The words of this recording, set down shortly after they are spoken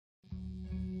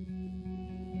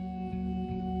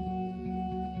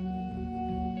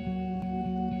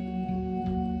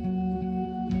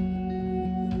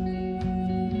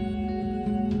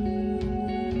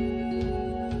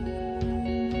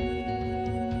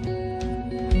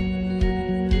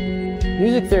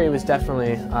Music theory was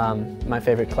definitely my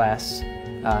favorite class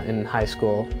in high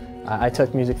school. I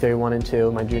took Music Theory 1 and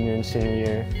 2 my junior and senior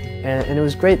year, and it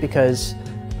was great because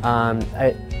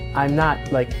I'm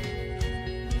not like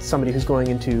somebody who's going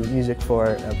into music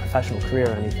for a professional career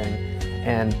or anything,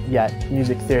 and yet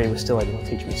music theory was still able to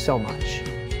teach me so much.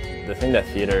 The thing that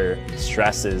theater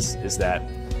stresses is that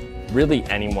really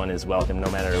anyone is welcome, no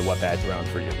matter what background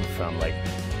you're from, like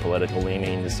political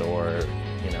leanings or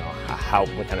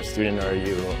what kind of student are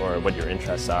you or what your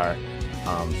interests are.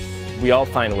 We all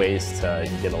find ways to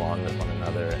get along with one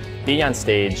another. Being on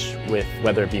stage with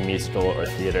whether it be musical or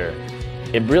theater,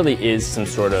 it really is some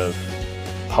sort of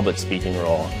public speaking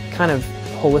role. Kind of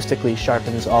holistically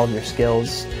sharpens all of your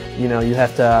skills. You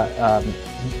have to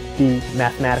be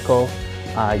mathematical,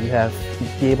 you have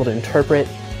to be able to interpret,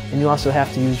 and you also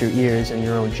have to use your ears and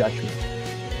your own judgment.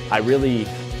 I really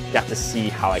got to see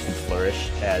how I could flourish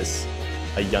as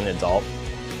a young adult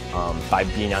by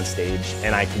being on stage,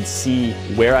 and I could see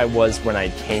where I was when I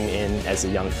came in as a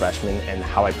young freshman and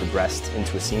how I progressed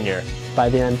into a senior. By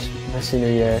the end of my senior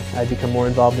year, I'd become more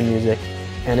involved in music,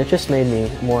 and it just made me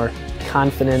a more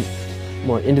confident,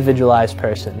 more individualized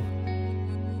person.